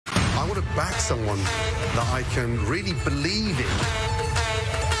I want to back someone that I can really believe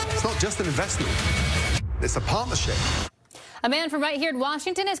in. It's not just an investment, it's a partnership. A man from right here in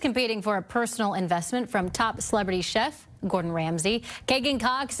Washington is competing for a personal investment from top celebrity chef Gordon Ramsay. Kagen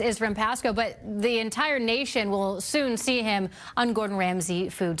Cox is from Pasco, but the entire nation will soon see him on Gordon Ramsay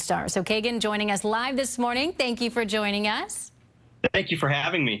Food Star. So Kagen joining us live this morning. Thank you for joining us. Thank you for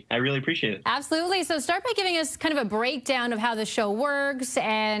having me. I really appreciate it. Absolutely. So start by giving us kind of a breakdown of how the show works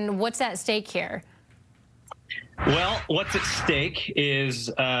and what's at stake here. Well, what's at stake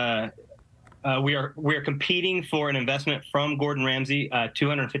is we are competing for an investment from Gordon Ramsay,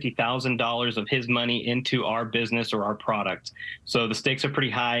 $250,000 of his money into our business or our product. So the stakes are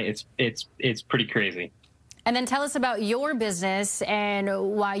pretty high. It's pretty crazy. And then tell us about your business and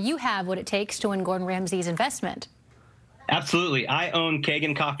why you have what it takes to win Gordon Ramsay's investment. Absolutely. I own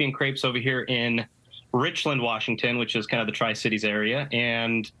Kagen Coffee and Crepes over here in Richland, Washington, which is kind of the Tri-Cities area.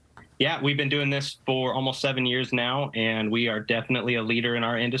 And yeah, we've been doing this for almost 7 years now, and we are definitely a leader in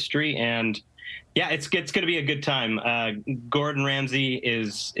our industry. And yeah, it's going to be a good time. Gordon Ramsay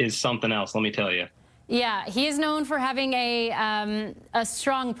is something else, let me tell you. Yeah, he is known for having a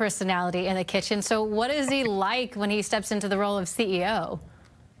strong personality in the kitchen. So what is he like when he steps into the role of CEO?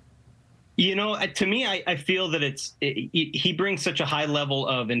 You know, to me, I feel that he brings such a high level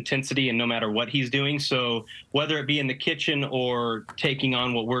of intensity, and no matter what he's doing. So whether it be in the kitchen or taking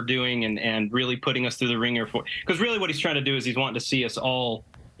on what we're doing and really putting us through the ringer because really what he's trying to do is he's wanting to see us all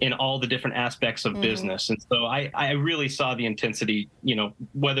in all the different aspects of business. And so I really saw the intensity, you know,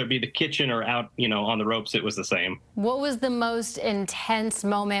 whether it be the kitchen or out, you know, on the ropes, it was the same. What was the most intense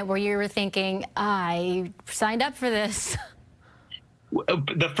moment where you were thinking, I signed up for this?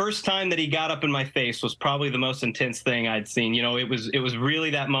 The first time that he got up in my face was probably the most intense thing I'd seen. You know, it was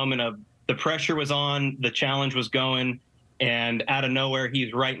really that moment of the pressure was on, the challenge was going, and out of nowhere,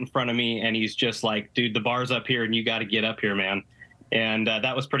 he's right in front of me, and he's just like, dude, the bar's up here, and you got to get up here, man. And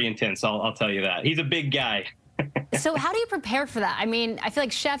that was pretty intense, I'll tell you that. He's a big guy. So how do you prepare for that? I mean, I feel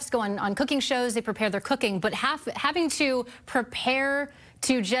like chefs go on cooking shows, they prepare their cooking, but having to prepare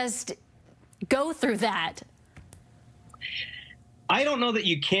to just go through that. I don't know that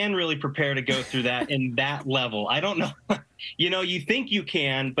you can really prepare to go through that in that level. I don't know. You know, you think you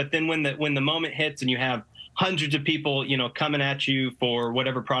can, but then when the moment hits and you have hundreds of people, you know, coming at you for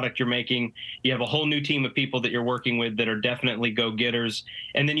whatever product you're making, you have a whole new team of people that you're working with that are definitely go-getters.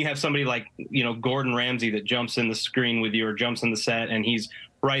 And then you have somebody like, you know, Gordon Ramsay that jumps in the screen with you or jumps in the set, and he's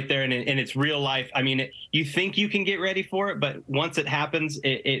right there, and it's real life. I mean, you think you can get ready for it, but once it happens,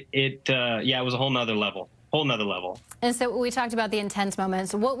 yeah, it was a whole nother level. And so we talked about the intense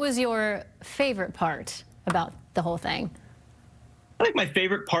moments. What was your favorite part about the whole thing? I think my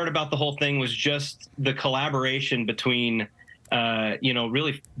favorite part about the whole thing was just the collaboration between, you know,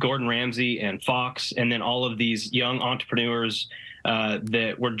 really Gordon Ramsay and Fox, and then all of these young entrepreneurs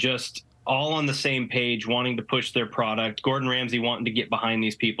that were just all on the same page, wanting to push their product. Gordon Ramsay wanting to get behind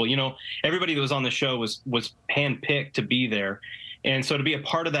these people. You know, everybody that was on the show was handpicked to be there. And so to be a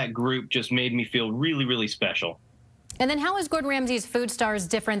part of that group just made me feel really, really special. And then how is Gordon Ramsay's Food Stars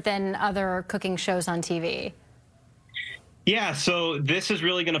different than other cooking shows on TV? Yeah, so this is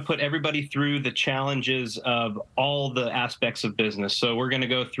really going to put everybody through the challenges of all the aspects of business. So we're going to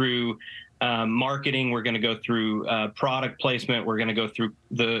go through marketing, we're going to go through product placement, we're going to go through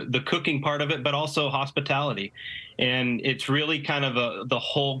the cooking part of it, but also hospitality. And it's really kind of the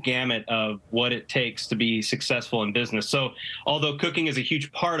whole gamut of what it takes to be successful in business. So although cooking is a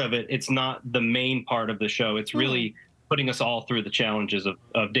huge part of it, it's not the main part of the show. It's really putting us all through the challenges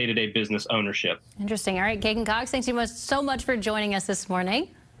of day-to-day business ownership. Interesting. All right, Kagen Cox, thanks so much for joining us this morning.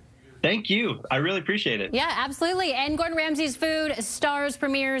 Thank you. I really appreciate it. Yeah, absolutely. And Gordon Ramsay's Food Stars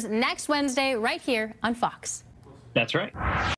premieres next Wednesday right here on Fox. That's right.